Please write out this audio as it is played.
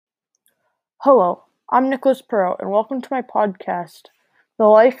Hello, I'm Nicholas Perot, and welcome to my podcast, The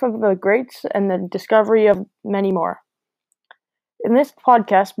Life of the Greats and the Discovery of Many More. In this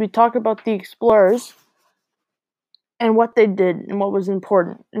podcast, we talk about the explorers and what they did and what was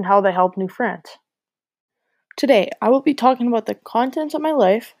important and how they helped New France. Today, I will be talking about the contents of my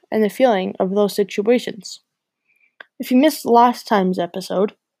life and the feeling of those situations. If you missed last time's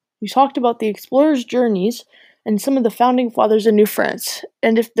episode, we talked about the explorers' journeys and some of the founding fathers of New France,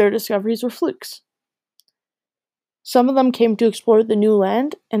 and if their discoveries were flukes. Some of them came to explore the new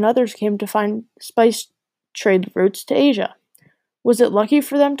land, and others came to find spice trade routes to Asia. Was it lucky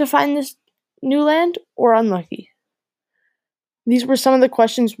for them to find this new land, or unlucky? These were some of the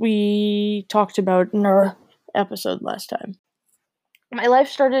questions we talked about in our episode last time. My life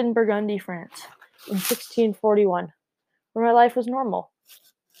started in Burgundy, France, in 1641, where my life was normal.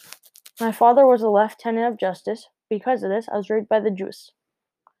 My father was a lieutenant of justice. Because of this, I was raised by the Jews.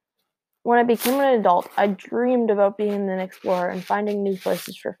 When I became an adult, I dreamed about being an explorer and finding new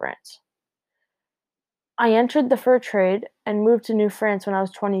places for France. I entered the fur trade and moved to New France when I was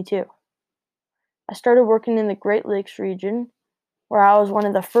 22. I started working in the Great Lakes region, where I was one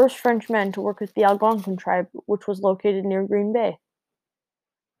of the first French men to work with the Algonquin tribe, which was located near Green Bay.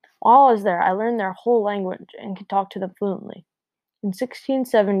 While I was there, I learned their whole language and could talk to them fluently. In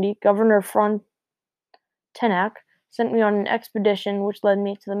 1670, Governor Frontenac sent me on an expedition which led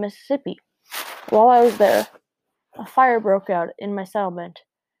me to the Mississippi. While I was there, a fire broke out in my settlement,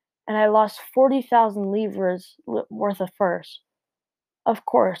 and I lost 40,000 livres worth of furs. Of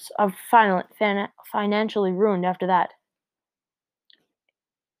course, I'm financially ruined after that.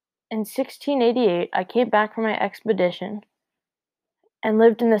 In 1688, I came back from my expedition and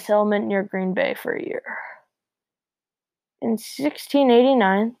lived in the settlement near Green Bay for a year. In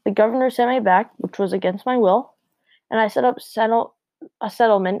 1689, the governor sent me back, which was against my will, and I set up a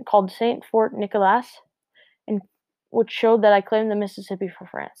settlement called Saint Fort Nicolas, which showed that I claimed the Mississippi for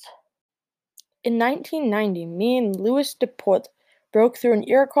France. In 1990, me and Louis Depoit broke through an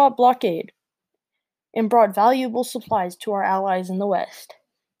Iroquois blockade and brought valuable supplies to our allies in the West.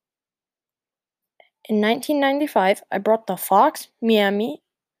 In 1995, I brought the Fox, Miami,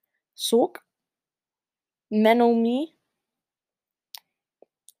 Sauk, Menominee,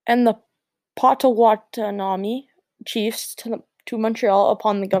 and the Potawatomi chiefs to Montreal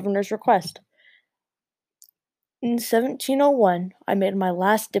upon the governor's request. In 1701, I made my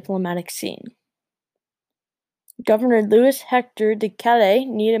last diplomatic scene. Governor Louis Hector de Calais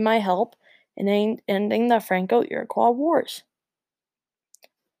needed my help in ending the Franco-Iroquois Wars.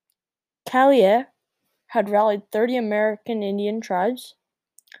 Calais had rallied 30 American Indian tribes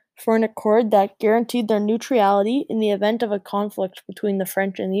for an accord that guaranteed their neutrality in the event of a conflict between the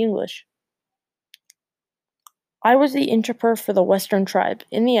French and the English. I was the interpreter for the Western tribe.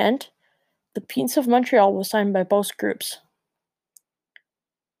 In the end, the Peace of Montreal was signed by both groups.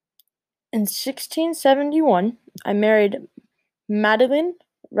 In 1671, I married Madeleine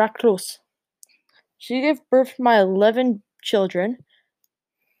Raclus. She gave birth to my 11 children.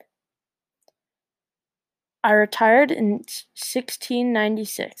 I retired in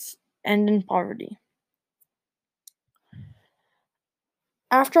 1696 and in poverty.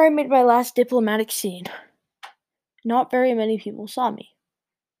 After I made my last diplomatic scene, not very many people saw me.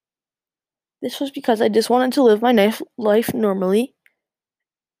 This was because I just wanted to live my life normally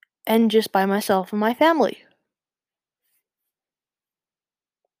and just by myself and my family.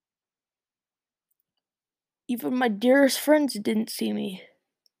 Even my dearest friends didn't see me.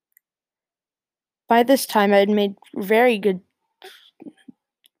 By this time, I've been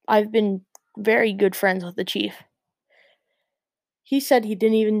very good friends with the chief. He said he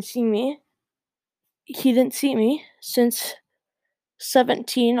didn't see me since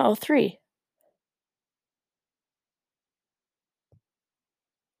 1703.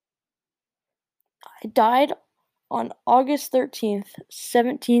 I died on August 13th,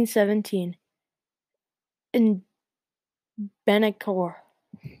 1717, in Bennecourt.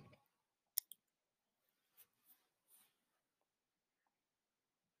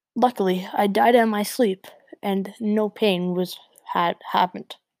 Luckily, I died in my sleep, and no pain had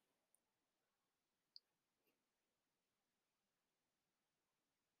happened.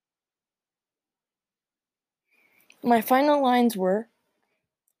 My final lines were,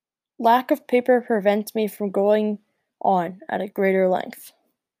 "Lack of paper prevents me from going on at a greater length,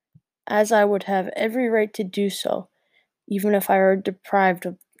 as I would have every right to do so, even if I were deprived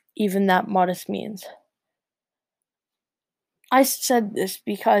of even that modest means." I said this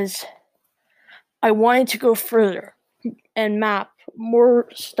because I wanted to go further and map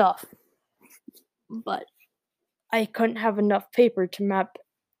more stuff, but I couldn't have enough paper to map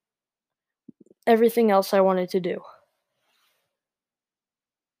everything else I wanted to do.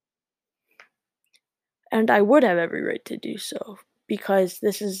 And I would have every right to do so, because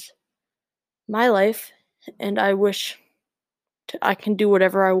this is my life, and I wish I can do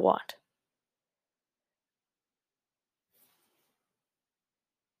whatever I want.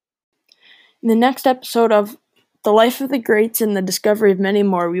 In the next episode of The Life of the Greats and the Discovery of Many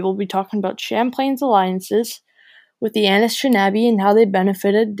More, we will be talking about Champlain's alliances with the Anishinaabe and how they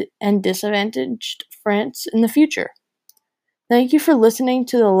benefited and disadvantaged France in the future. Thank you for listening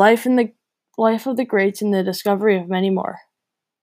to The Life of the Greats and the Discovery of Many More.